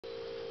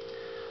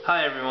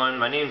Hi everyone,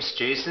 my name's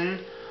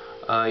Jason.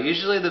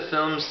 Usually the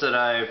films that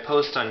I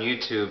post on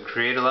YouTube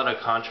create a lot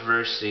of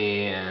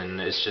controversy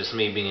and it's just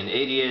me being an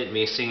idiot,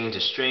 me singing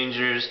to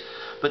strangers.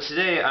 But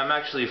today I'm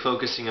actually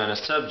focusing on a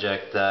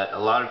subject that a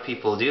lot of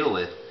people deal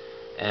with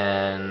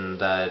and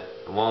that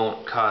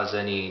won't cause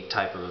any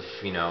type of,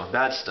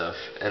 bad stuff.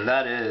 And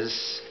that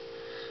is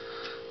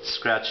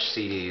scratch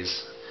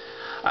CDs.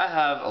 I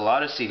have a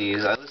lot of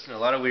CDs. I listen to a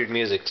lot of weird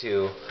music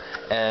too,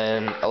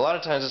 and a lot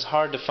of times it's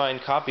hard to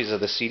find copies of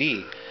the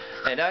CD.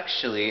 And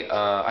actually,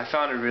 I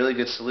found a really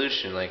good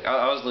solution. Like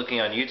I was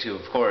looking on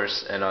YouTube, of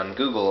course, and on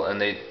Google,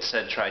 and they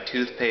said try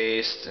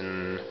toothpaste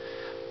and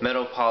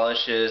metal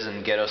polishes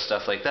and ghetto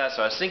stuff like that.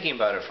 So I was thinking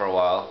about it for a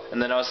while,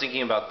 and then I was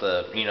thinking about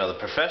the the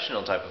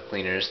professional type of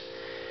cleaners,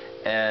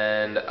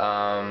 and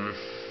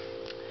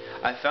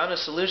I found a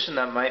solution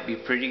that might be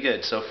pretty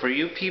good. So for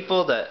you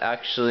people that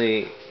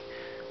actually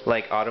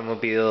like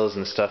automobiles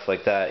and stuff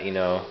like that,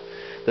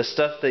 the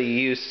stuff that you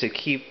use to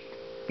keep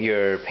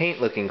your paint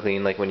looking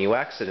clean, like when you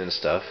wax it and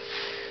stuff,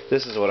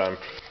 this is what I'm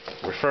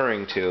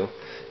referring to.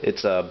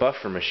 It's a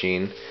buffer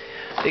machine.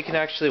 It can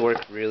actually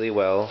work really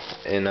well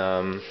in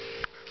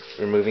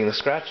removing the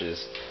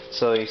scratches.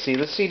 So you see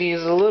the CD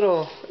is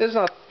it's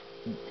not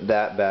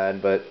that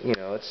bad, but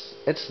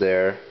it's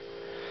there.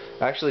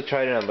 I actually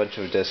tried it on a bunch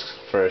of discs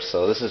first,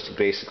 so this is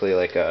basically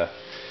like a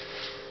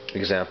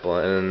example,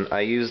 and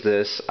I use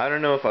this. I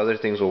don't know if other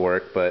things will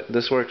work, but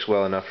this works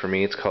well enough for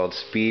me. It's called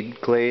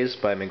Speed Glaze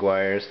by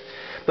Meguiar's,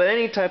 but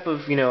any type of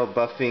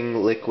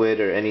buffing liquid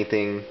or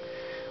anything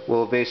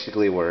will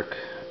basically work.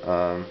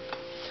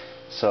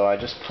 So I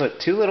just put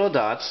two little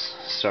dots,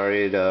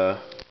 started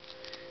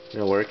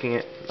working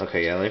it.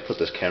 Okay, yeah, let me put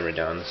this camera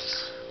down.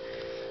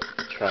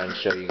 Try and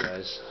show you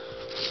guys.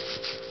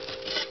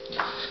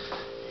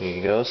 Here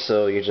you go.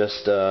 So you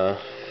just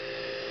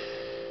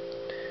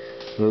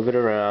move it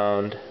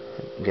around,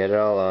 get it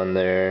all on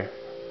there.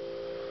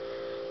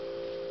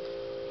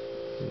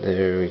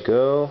 There we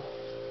go.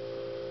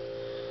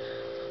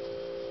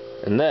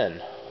 And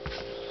then,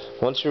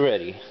 once you're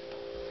ready,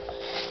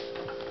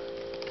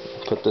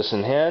 put this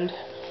in hand,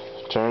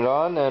 turn it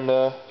on,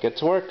 and get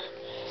to work.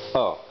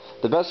 Oh,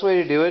 the best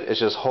way to do it is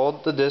just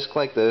hold the disc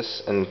like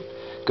this and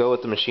go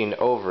with the machine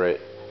over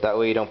it. That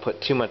way you don't put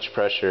too much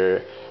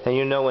pressure, and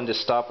you know when to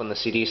stop when the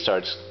CD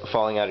starts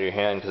falling out of your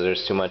hand because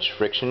there's too much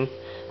friction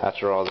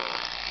after all the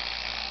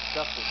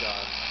stuff is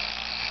gone.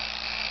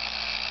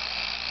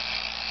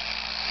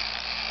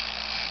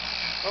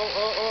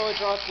 Oh, I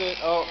dropped it.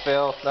 Oh,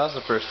 fail. That was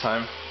the first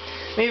time.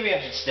 Maybe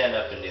I should stand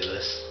up and do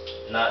this,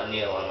 not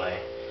kneel on my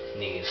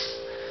knees.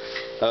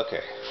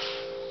 Okay.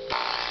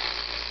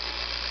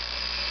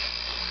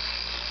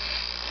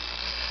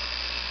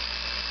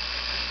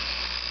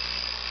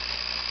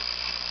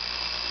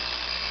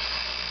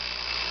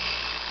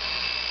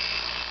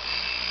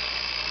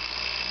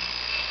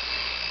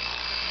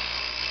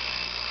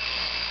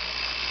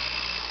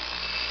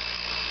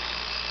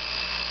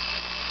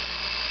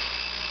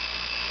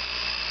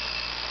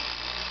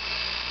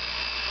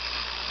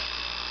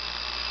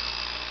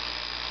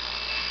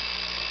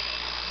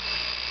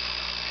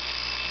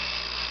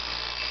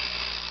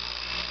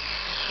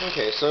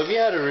 Okay, so if you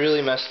had a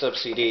really messed up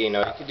CD,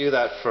 you could do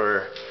that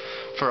for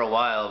a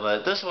while,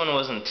 but this one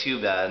wasn't too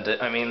bad.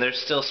 I mean, there's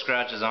still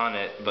scratches on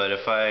it, but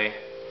if I,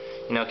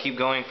 keep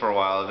going for a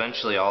while,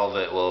 eventually all of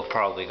it will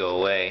probably go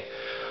away.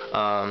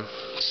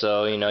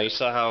 So, you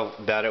saw how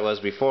bad it was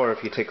before.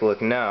 If you take a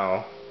look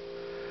now,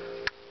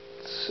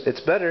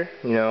 it's better,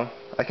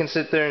 I can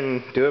sit there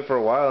and do it for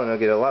a while and it'll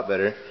get a lot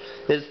better.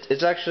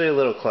 It's actually a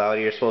little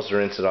cloudy. You're supposed to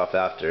rinse it off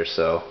after,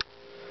 so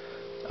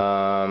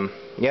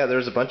yeah, there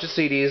was a bunch of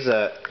CDs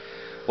that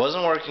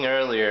wasn't working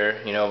earlier.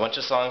 A bunch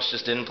of songs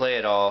just didn't play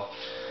at all.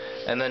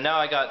 And then now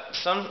I got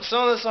some of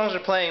the songs are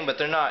playing, but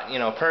they're not,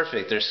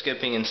 perfect. They're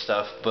skipping and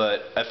stuff.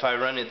 But if I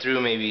run it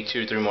through maybe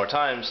 2 or 3 more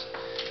times,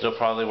 it'll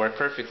probably work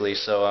perfectly.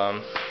 So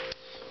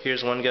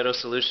here's one ghetto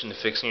solution to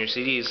fixing your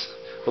CDs.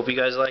 Hope you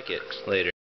guys like it. Later.